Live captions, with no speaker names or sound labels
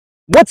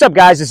What's up,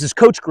 guys? This is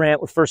Coach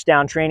Grant with First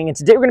Down Training, and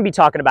today we're going to be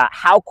talking about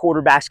how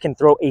quarterbacks can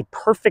throw a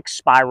perfect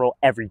spiral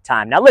every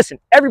time. Now listen,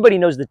 everybody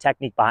knows the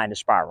technique behind a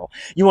spiral.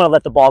 You want to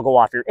let the ball go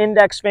off your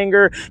index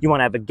finger, you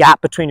want to have a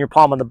gap between your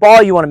palm and the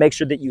ball, you want to make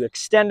sure that you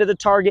extend to the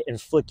target and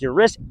flick your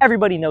wrist.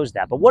 Everybody knows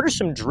that, but what are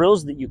some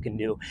drills that you can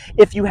do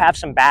if you have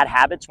some bad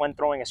habits when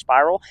throwing a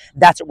spiral?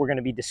 That's what we're going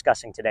to be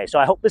discussing today. So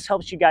I hope this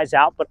helps you guys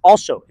out, but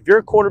also, if you're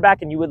a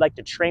quarterback and you would like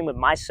to train with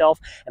myself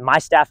and my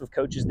staff of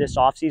coaches this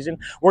offseason,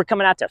 we're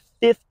coming out to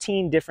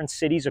 15 different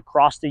cities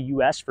across the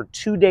U.S. for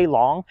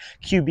 2-day-long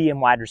QB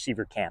and wide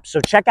receiver camps. So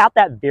check out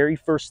that very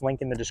first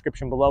link in the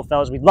description below,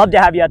 fellas. We'd love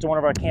to have you out to one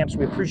of our camps.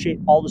 We appreciate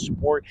all the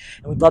support,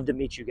 and we'd love to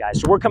meet you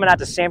guys. So we're coming out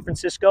to San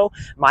Francisco,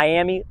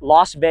 Miami,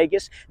 Las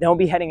Vegas. Then we'll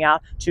be heading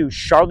out to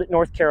Charlotte,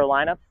 North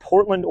Carolina,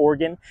 Portland,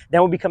 Oregon.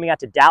 Then we'll be coming out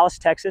to Dallas,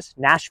 Texas,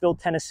 Nashville,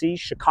 Tennessee,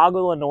 Chicago,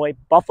 Illinois,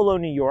 Buffalo,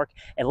 New York,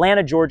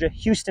 Atlanta, Georgia,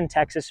 Houston,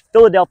 Texas,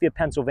 Philadelphia,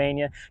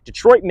 Pennsylvania,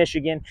 Detroit,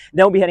 Michigan.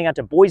 Then we'll be heading out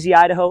to Boise,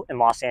 Idaho, and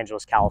Los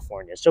Angeles, California.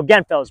 So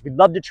again, fellas, we'd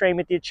love to train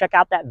with you. Check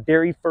out that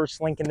very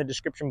first link in the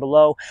description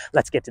below.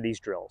 Let's get to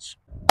these drills.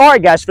 All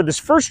right, guys, for this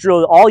first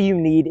drill, all you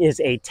need is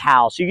a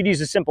towel. So you could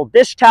use a simple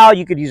dish towel.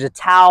 You could use a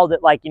towel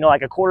that, like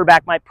a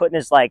quarterback might put in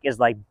his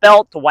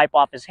belt to wipe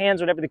off his hands,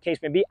 whatever the case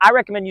may be. I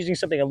recommend using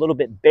something a little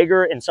bit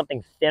bigger and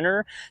something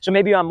thinner. So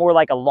maybe on more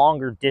like a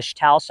longer dish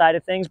towel side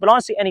of things, but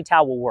honestly, any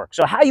towel will work.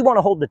 So how you want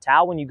to hold the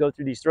towel when you go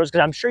through these throws,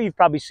 because I'm sure you've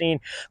probably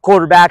seen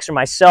quarterbacks or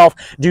myself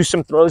do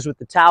some throws with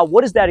the towel.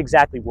 What does that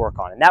exactly work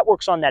on? And that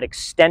works on that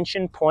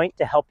extension point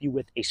to help you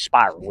with a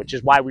spiral, which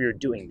is why we are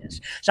doing this.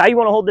 So how you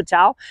want to hold the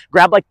towel?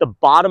 Grab like the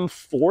bottom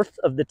fourth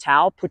of the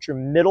towel, put your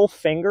middle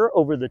finger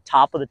over the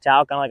top of the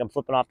towel, kind of like I'm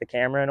flipping off the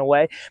camera in a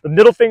way. The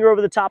middle finger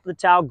over the top of the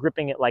towel,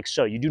 gripping it like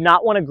so. You do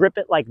not want to grip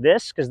it like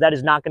this because that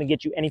is not going to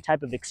get you any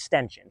type of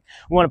extension.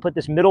 We want to put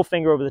this middle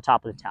finger over the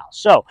top of the towel.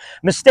 So,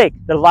 mistake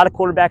that a lot of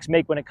quarterbacks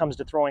make when it comes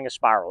to throwing a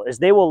spiral is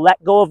they will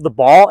let go of the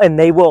ball and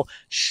they will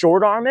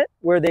short arm it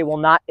where they will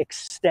not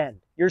extend.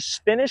 Your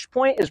finish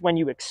point is when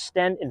you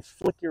extend and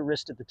flick your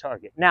wrist at the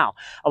target. Now,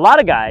 a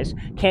lot of guys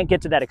can't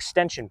get to that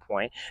extension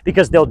point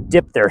because they'll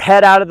dip their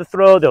head out of the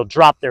throw, they'll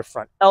drop their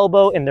front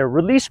elbow, and their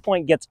release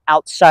point gets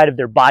outside of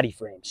their body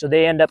frame. So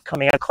they end up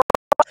coming across,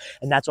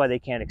 and that's why they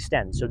can't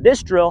extend. So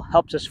this drill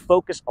helps us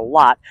focus a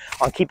lot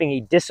on keeping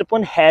a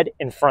disciplined head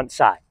and front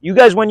side. You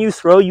guys, when you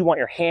throw, you want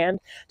your hand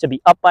to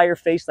be up by your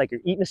face like you're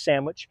eating a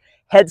sandwich.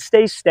 Head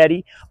stays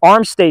steady,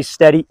 arm stays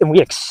steady, and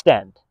we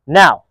extend.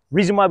 Now,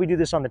 reason why we do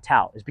this on the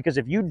towel is because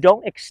if you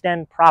don't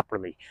extend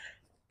properly,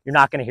 you're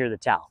not going to hear the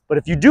towel. But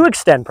if you do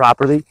extend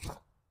properly,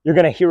 you're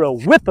going to hear a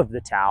whip of the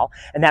towel,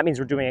 and that means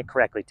we're doing it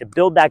correctly to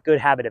build that good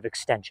habit of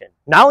extension.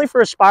 Not only for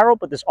a spiral,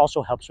 but this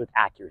also helps with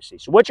accuracy.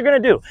 So what you're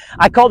going to do,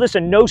 I call this a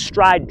no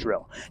stride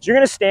drill. So you're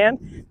going to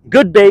stand,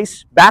 good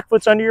base, back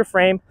foot's under your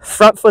frame,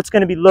 front foot's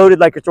going to be loaded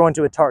like you're throwing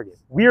to a target.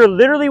 We are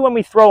literally, when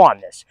we throw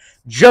on this,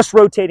 just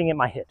rotating at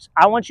my hips.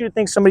 I want you to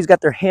think somebody's got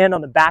their hand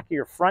on the back of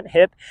your front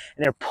hip,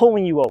 and they're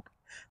pulling you open.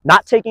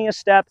 Not taking a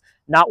step,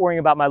 not worrying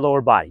about my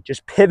lower body,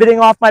 just pivoting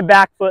off my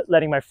back foot,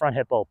 letting my front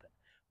hip open.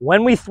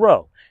 When we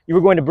throw, you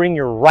are going to bring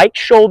your right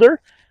shoulder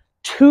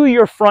to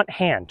your front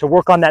hand to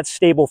work on that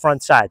stable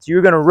front side. So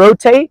you're going to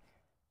rotate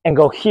and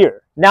go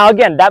here. Now,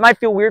 again, that might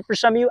feel weird for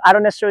some of you. I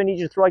don't necessarily need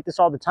you to throw like this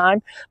all the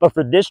time, but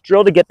for this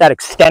drill to get that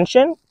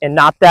extension and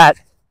not that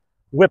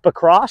whip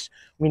across,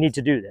 we need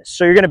to do this.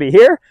 So you're going to be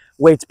here,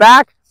 weights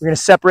back, we're going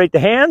to separate the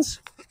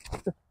hands,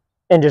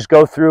 and just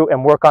go through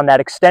and work on that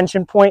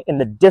extension point in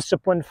the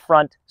disciplined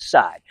front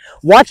side.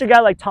 Watch a guy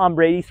like Tom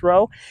Brady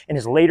throw in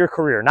his later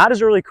career, not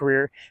his early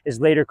career, his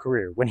later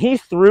career. When he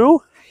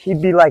threw,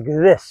 he'd be like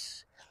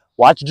this.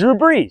 Watch Drew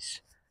Brees.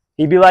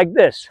 He'd be like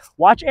this.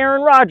 Watch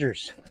Aaron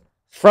Rodgers.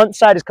 Front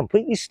side is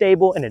completely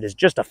stable, and it is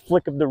just a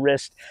flick of the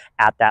wrist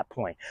at that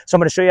point. So I'm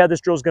going to show you how this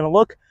drill is going to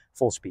look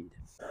full speed.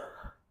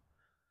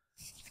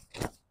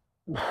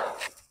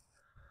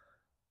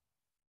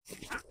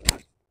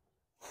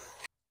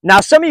 Now,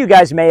 some of you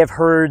guys may have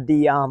heard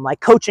the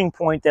coaching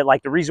point that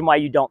the reason why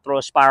you don't throw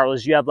a spiral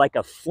is you have like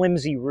a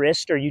flimsy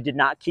wrist or you did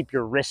not keep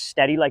your wrist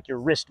steady, like your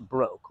wrist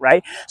broke,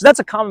 right? So that's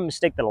a common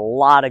mistake that a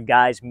lot of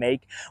guys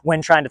make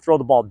when trying to throw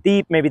the ball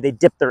deep. Maybe they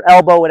dip their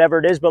elbow, whatever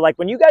it is. But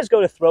when you guys go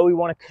to throw, we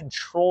want to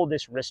control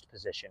this wrist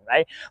position,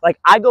 right?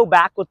 I go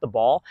back with the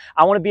ball.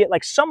 I want to be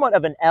at somewhat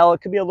of an L. It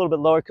could be a little bit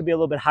lower, it could be a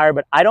little bit higher,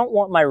 but I don't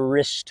want my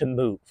wrist to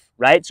move,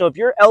 right? So if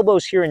your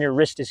elbow's here and your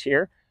wrist is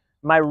here,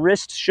 my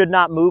wrist should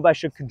not move. I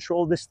should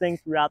control this thing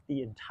throughout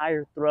the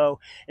entire throw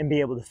and be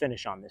able to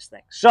finish on this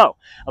thing. So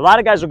a lot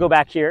of guys will go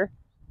back here,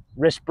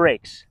 wrist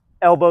breaks,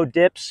 elbow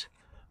dips,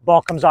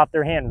 ball comes off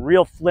their hand,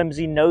 real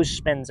flimsy, nose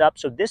spins up.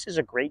 So this is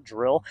a great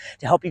drill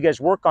to help you guys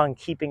work on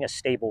keeping a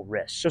stable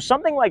wrist. So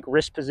something like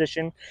wrist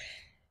position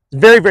is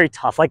very, very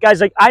tough.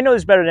 Guys, I know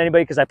this better than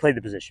anybody because I played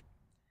the position.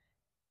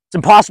 It's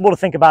impossible to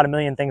think about a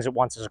million things at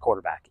once as a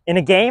quarterback. In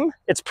a game,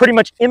 it's pretty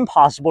much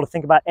impossible to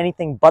think about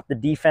anything but the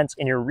defense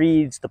and your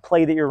reads, the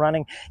play that you're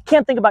running. You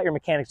can't think about your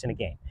mechanics in a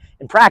game.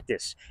 In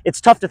practice, it's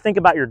tough to think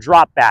about your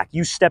drop back,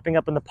 you stepping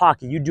up in the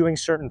pocket, you doing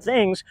certain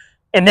things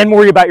and then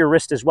worry about your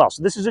wrist as well.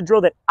 So this is a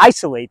drill that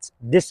isolates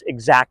this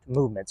exact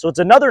movement. So it's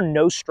another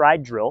no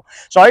stride drill.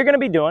 So all you're going to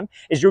be doing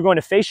is you're going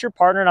to face your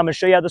partner, and I'm going to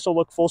show you how this will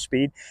look full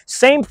speed.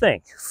 Same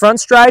thing, front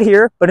stride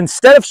here, but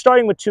instead of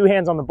starting with 2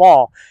 hands on the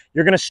ball,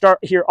 you're going to start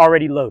here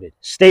already loaded,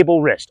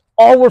 stable wrist.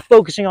 All we're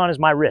focusing on is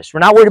my wrist. We're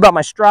not worried about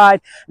my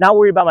stride, not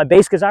worried about my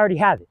base because I already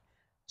have it.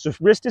 So if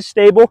wrist is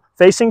stable,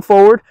 facing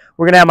forward,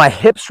 we're going to have my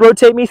hips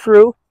rotate me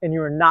through, and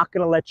you are not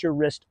going to let your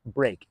wrist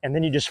break. And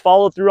then you just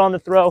follow through on the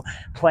throw,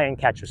 play and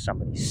catch with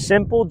somebody.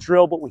 Simple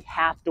drill, but we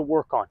have to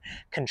work on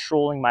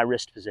controlling my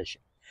wrist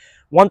position.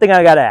 One thing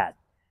I got to add,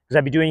 because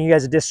I'd be doing you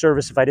guys a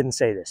disservice if I didn't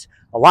say this.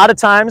 A lot of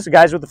times, the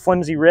guys with the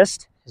flimsy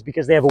wrist is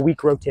because they have a weak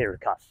rotator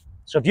cuff.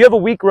 So if you have a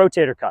weak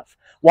rotator cuff,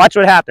 watch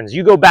what happens.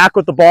 You go back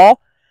with the ball,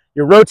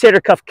 your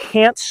rotator cuff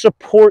can't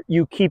support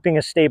you keeping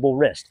a stable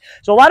wrist.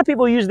 So a lot of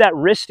people use that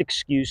wrist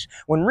excuse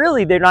when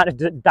really they're not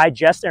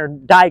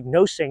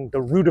diagnosing the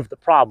root of the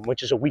problem,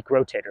 which is a weak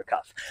rotator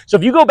cuff. So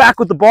if you go back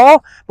with the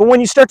ball, but when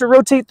you start to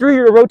rotate through,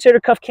 your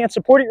rotator cuff can't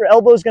support it, your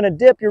elbow is going to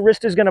dip, your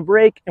wrist is going to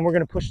break, and we're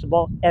going to push the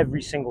ball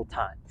every single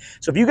time.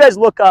 So if you guys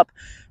look up,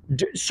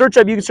 you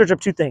can search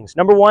up 2 things.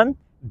 Number 1,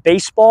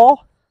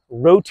 baseball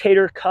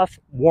rotator cuff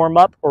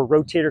warm-up or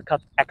rotator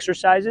cuff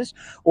exercises,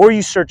 or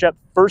you search up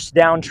first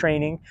down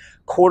training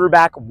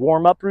quarterback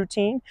warm-up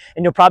routine,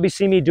 and you'll probably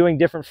see me doing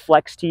different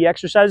flex T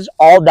exercises.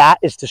 All that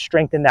is to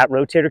strengthen that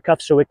rotator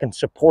cuff so it can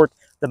support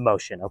the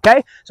motion,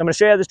 okay? So I'm going to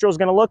show you how this drill is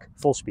going to look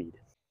full speed.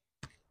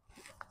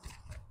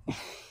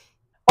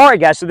 All right,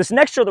 guys, so this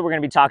next drill that we're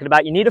going to be talking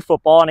about, you need a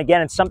football, and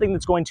again, it's something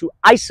that's going to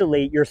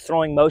isolate your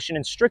throwing motion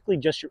and strictly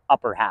just your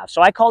upper half.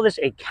 So I call this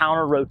a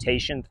counter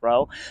rotation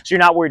throw. So you're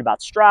not worried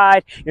about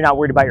stride, you're not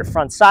worried about your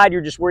front side,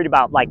 you're just worried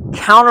about like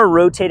counter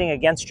rotating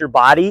against your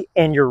body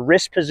and your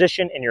wrist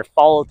position and your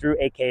follow through,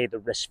 aka the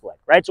wrist flick,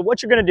 right? So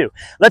what you're going to do,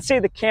 let's say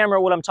the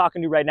camera, what I'm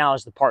talking to right now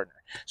is the partner.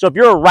 So if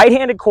you're a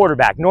right-handed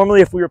quarterback,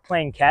 normally if we were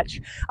playing catch,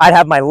 I'd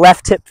have my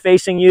left hip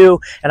facing you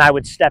and I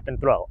would step and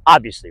throw,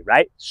 obviously,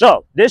 right?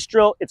 So this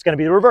drill, it's going to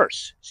be the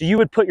reverse. So you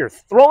would put your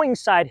throwing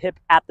side hip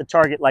at the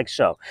target like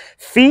so.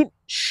 Feet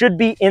should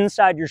be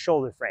inside your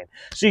shoulder frame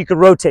so you could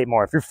rotate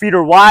more. If your feet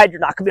are wide, you're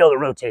not going to be able to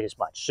rotate as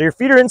much. So your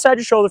feet are inside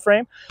your shoulder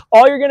frame.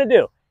 All you're going to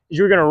do is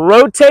you're going to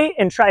rotate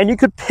and try, and you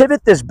could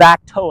pivot this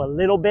back toe a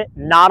little bit,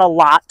 not a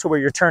lot to where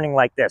you're turning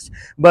like this,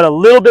 but a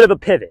little bit of a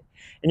pivot.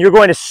 And you're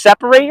going to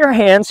separate your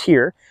hands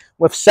here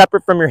with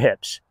separate from your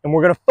hips. And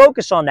we're going to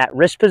focus on that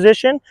wrist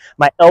position,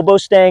 my elbow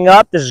staying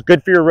up. This is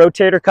good for your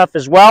rotator cuff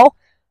as well,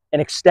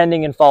 and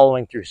extending and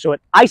following through. So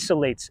it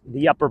isolates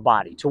the upper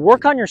body. To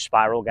work on your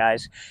spiral,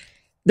 guys,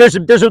 there's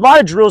a lot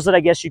of drills that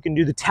I guess you can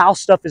do. The towel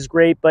stuff is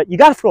great, but you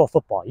got to throw a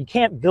football. You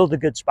can't build a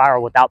good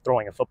spiral without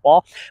throwing a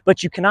football,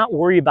 but you cannot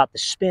worry about the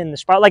spin, the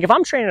spiral. Like if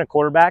I'm training a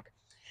quarterback,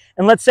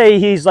 and let's say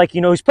he's like,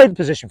 he's played the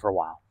position for a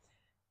while,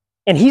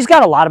 and he's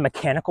got a lot of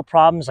mechanical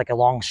problems, like a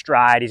long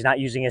stride. He's not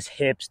using his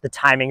hips. The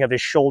timing of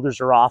his shoulders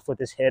are off with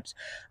his hips.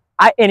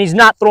 And he's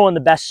not throwing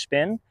the best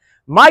spin.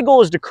 My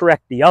goal is to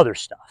correct the other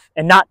stuff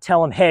and not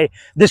tell him, hey,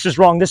 this is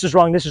wrong, this is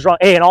wrong, this is wrong.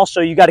 Hey, and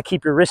also you got to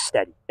keep your wrist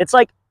steady. It's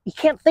like, you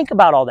can't think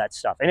about all that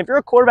stuff. And if you're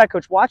a quarterback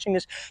coach watching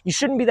this, you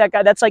shouldn't be that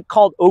guy. That's like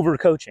called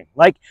overcoaching.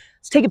 Like,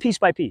 let's take it piece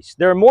by piece.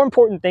 There are more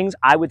important things,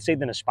 I would say,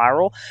 than a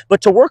spiral.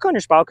 But to work on your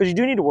spiral, because you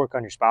do need to work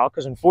on your spiral,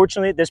 because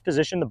unfortunately at this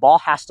position, the ball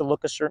has to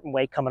look a certain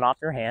way coming off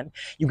your hand.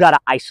 You got to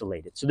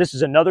isolate it. So this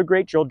is another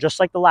great drill, just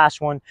like the last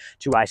one,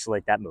 to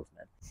isolate that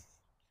movement.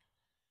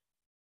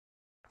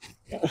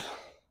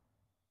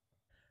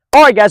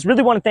 All right, guys,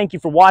 really want to thank you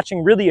for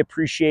watching. Really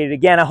appreciate it.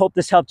 Again, I hope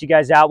this helped you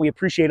guys out. We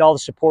appreciate all the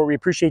support. We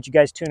appreciate you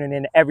guys tuning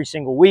in every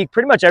single week,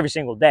 pretty much every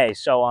single day.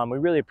 So we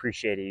really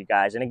appreciate it, you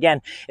guys. And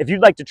again, if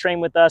you'd like to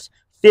train with us,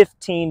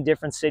 15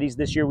 different cities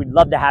this year. We'd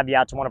love to have you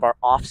out to one of our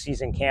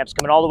off-season camps,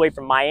 coming all the way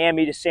from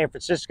Miami to San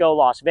Francisco,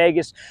 Las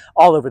Vegas,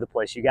 all over the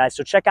place, you guys.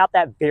 So check out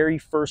that very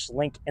first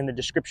link in the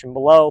description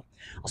below.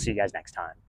 I'll see you guys next time.